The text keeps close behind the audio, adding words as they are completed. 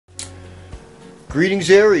Greetings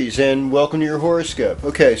Aries and welcome to your horoscope.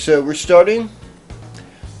 Okay, so we're starting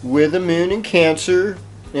with a moon in Cancer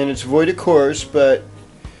and it's void of course, but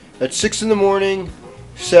at 6 in the morning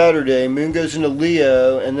Saturday, moon goes into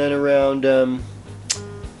Leo, and then around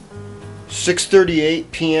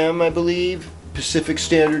 6:38 p.m. I believe Pacific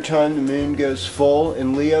Standard Time, the moon goes full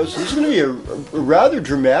in Leo. So this is going to be a rather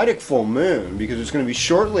dramatic full moon because it's going to be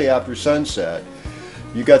shortly after sunset.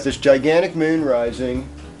 You got this gigantic moon rising,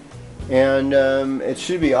 and it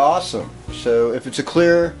should be awesome. So if it's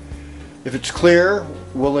clear,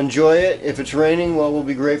 we'll enjoy it. If it's raining, well, we'll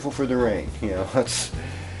be grateful for the rain. You know, that's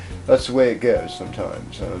the way it goes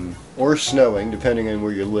sometimes, or snowing, depending on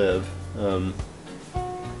where you live.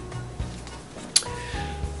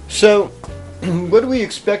 So what do we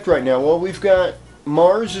expect right now? Well, we've got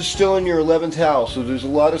Mars is still in your 11th house, so there's a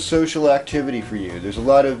lot of social activity for you. There's a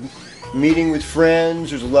lot of meeting with friends.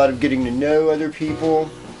 There's a lot of getting to know other people.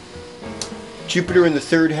 Jupiter in the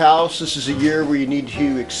 3rd house. This is a year where you need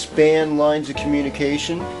to expand lines of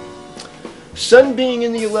communication. Sun being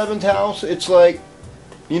in the 11th house, it's like,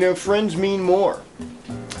 you know, friends mean more.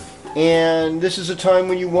 And this is a time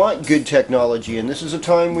when you want good technology, and this is a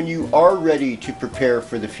time when you are ready to prepare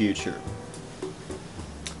for the future.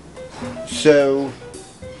 So,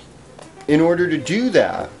 in order to do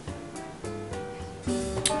that,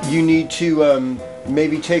 you need to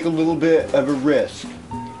maybe take a little bit of a risk.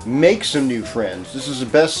 Make some new friends. This is the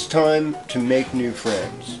best time to make new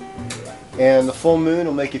friends. And the full moon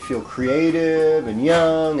will make you feel creative and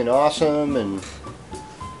young and awesome, and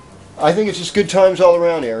I think it's just good times all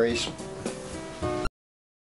around, Aries.